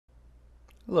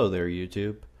Hello there,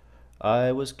 YouTube.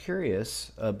 I was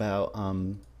curious about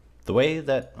the way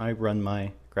that I run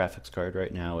my graphics card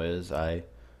right now is I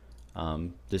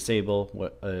disable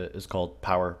what is called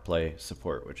powerplay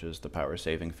support, which is the power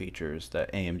saving features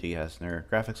that AMD has in their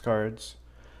graphics cards.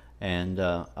 And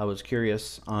I was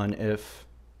curious on if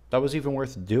that was even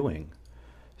worth doing.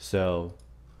 So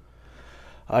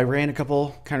I ran a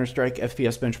couple Counter-Strike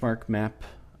FPS Benchmark map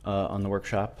on the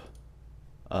workshop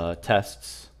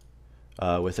tests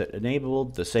with it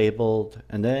enabled, disabled,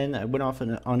 and then I went off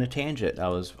on a tangent. I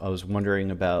was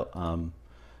wondering about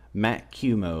Mat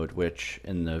Q mode, which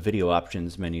in the video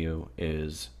options menu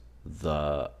is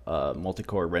the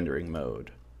multicore rendering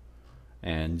mode,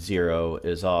 and 0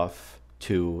 is off,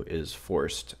 2 is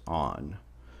forced on,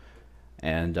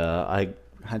 and I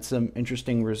had some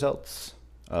interesting results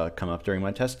come up during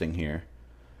my testing here.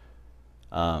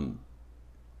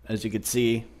 As you can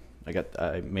see,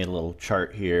 I made a little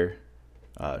chart here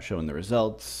showing the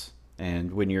results,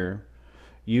 and when you're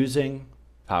using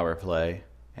PowerPlay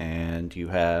and you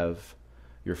have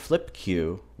your flip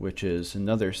queue, which is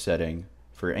another setting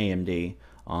for AMD,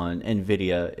 on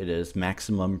NVIDIA it is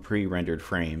maximum pre-rendered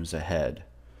frames ahead.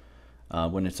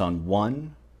 When it's on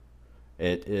 1,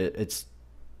 it's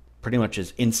pretty much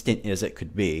as instant as it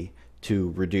could be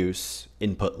to reduce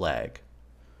input lag.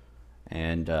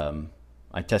 And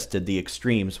I tested the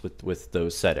extremes with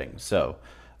those settings. So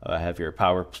I have your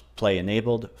power play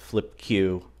enabled, flip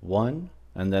Q 1,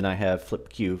 and then I have flip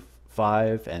Q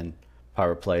 5 and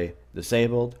power play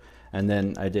disabled. And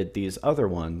then I did these other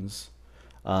ones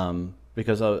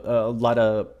because a lot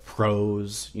of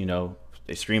pros, you know,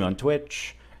 they stream on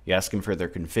Twitch, you ask them for their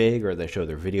config or they show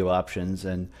their video options,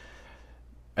 and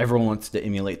everyone wants to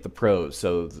emulate the pros.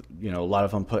 So, you know, a lot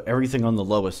of them put everything on the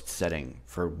lowest setting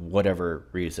for whatever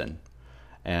reason.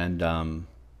 And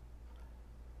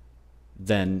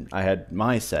then I had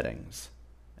my settings,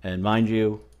 and mind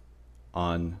you,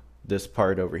 on this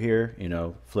part over here, you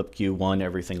know, flip Q1,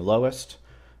 everything lowest,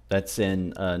 that's in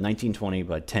 1920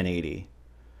 by 1080.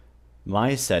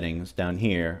 My settings down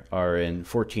here are in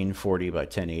 1440 by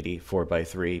 1080,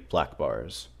 4:3 black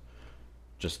bars,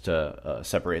 just to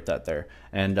separate that there.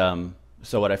 And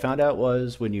so what I found out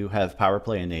was when you have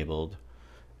PowerPlay enabled,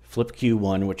 flip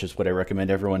Q1, which is what I recommend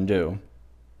everyone do,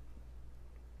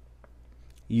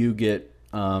 you get,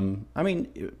 I mean,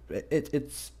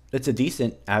 it's a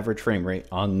decent average frame rate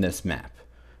on this map.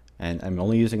 And I'm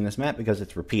only using this map because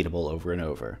it's repeatable over and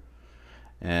over.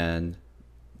 And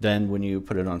then when you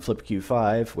put it on flip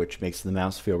Q5, which makes the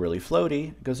mouse feel really floaty,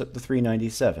 it goes up to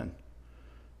 397.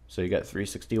 So you got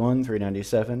 361,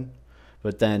 397.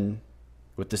 But then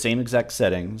with the same exact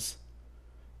settings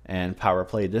and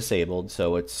PowerPlay disabled,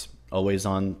 so it's always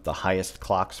on the highest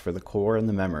clocks for the core and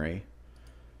the memory,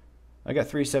 I got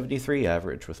 373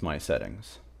 average with my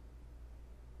settings,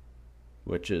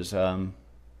 which is,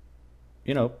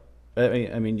 you know,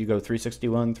 I mean, you go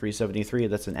 361, 373,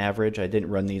 that's an average. I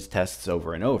didn't run these tests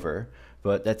over and over,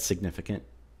 but that's significant.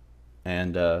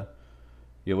 And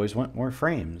you always want more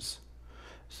frames.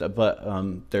 So, but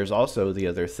there's also the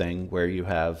other thing where you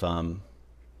have, I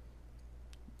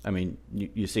mean,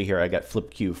 you see here I got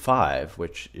flip Q5,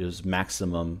 which is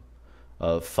maximum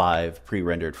of 5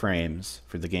 pre-rendered frames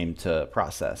for the game to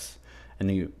process. And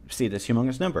you see this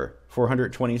humongous number,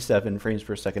 427 frames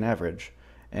per second average.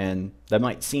 And that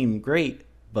might seem great,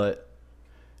 but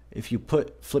if you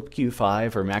put flip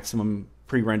Q5 or maximum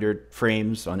pre-rendered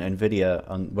frames on NVIDIA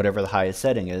on whatever the highest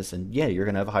setting is, and yeah, you're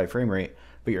gonna have a high frame rate,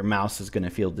 but your mouse is gonna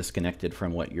feel disconnected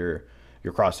from what your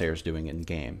crosshair is doing in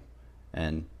game.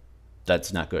 And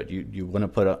that's not good. You wanna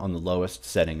put it on the lowest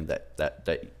setting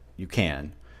that you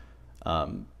can.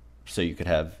 So you could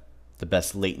have the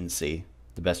best latency,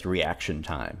 the best reaction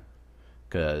time,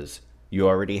 because you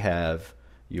already have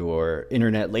your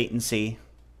internet latency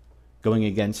going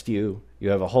against you. You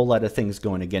have a whole lot of things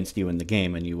going against you in the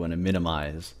game, and you want to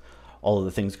minimize all of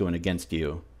the things going against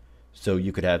you so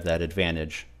you could have that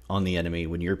advantage on the enemy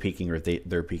when you're peeking or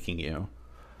they're peeking you.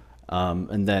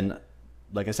 And then,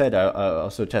 like I said, I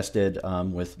also tested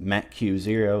with Mat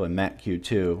Q0 and Mat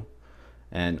Q2,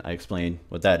 and I explained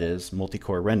what that is,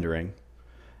 multicore rendering.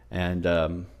 And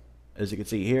as you can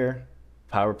see here,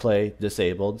 PowerPlay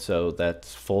disabled, so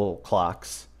that's full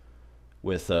clocks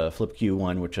with flip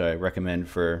Q1, which I recommend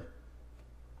for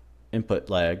input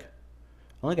lag. I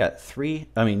only got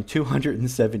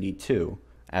 272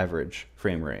 average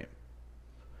frame rate.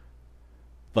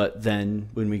 But then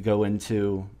when we go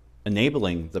into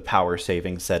enabling the power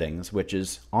saving settings, which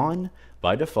is on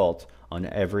by default on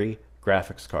every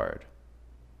graphics card,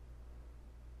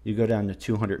 you go down to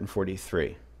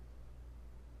 243.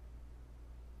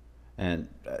 And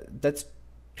that's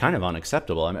kind of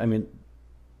unacceptable. I mean,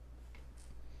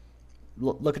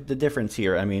 look at the difference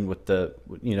here. I mean, with the,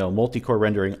 you know, multi-core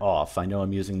rendering off, I know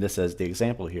I'm using this as the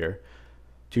example here,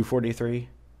 243,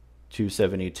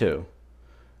 272.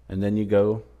 And then you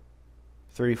go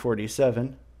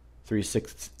 347,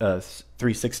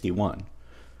 361.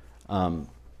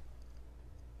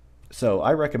 So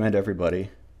I recommend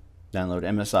everybody download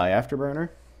MSI Afterburner,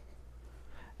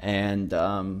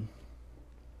 and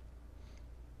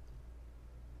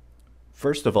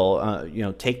first of all, you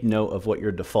know, take note of what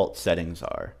your default settings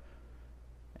are.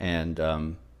 And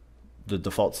the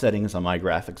default settings on my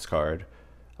graphics card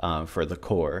for the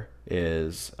core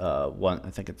is I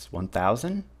think it's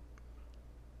 1000.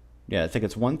 Yeah, I think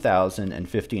it's 1000 and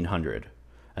 1500.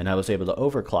 And I was able to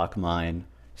overclock mine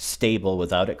stable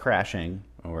without it crashing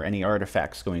or any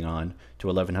artifacts going on to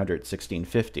 1100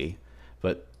 1650.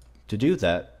 But to do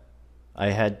that, I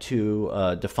had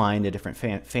to define a different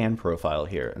fan profile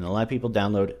here. And a lot of people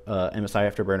download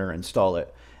MSI Afterburner, install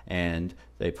it, and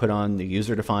they put on the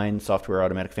user-defined software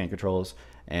automatic fan controls,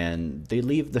 and they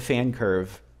leave the fan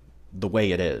curve the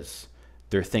way it is.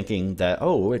 They're thinking that,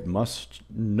 oh, it must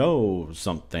know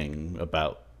something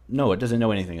about... No, it doesn't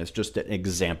know anything. It's just an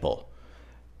example.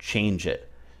 Change it.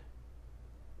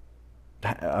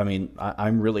 I mean,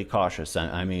 I'm really cautious.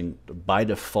 I mean, by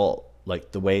default,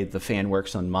 like the way the fan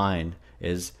works on mine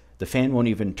is the fan won't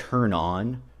even turn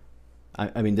on.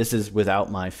 I mean, this is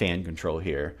without my fan control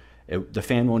here. The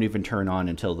fan won't even turn on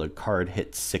until the card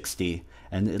hits 60,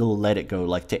 and it'll let it go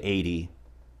like to 80,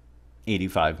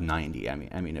 85, 90. I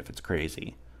mean, if it's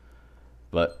crazy.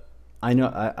 But I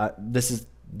know this is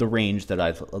the range that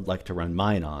I'd like to run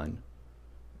mine on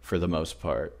for the most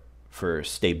part, for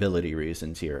stability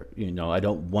reasons here. You know, I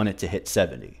don't want it to hit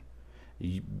 70.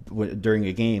 During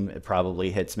a game, it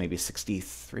probably hits maybe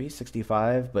 63,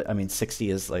 65, but I mean,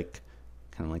 60 is like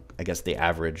kind of like, I guess, the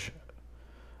average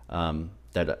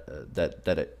that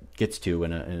it gets to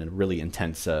in a really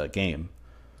intense game.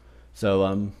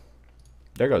 So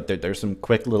there you go. There's some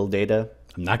quick little data.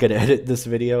 I'm not going to edit this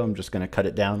video. I'm just going to cut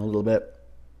it down a little bit.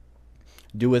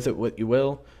 Do with it what you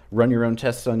will. Run your own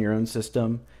tests on your own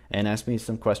system, and ask me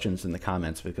some questions in the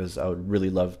comments, because I would really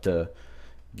love to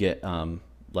get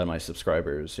let my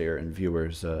subscribers here and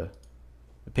viewers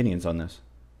opinions on this.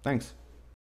 Thanks.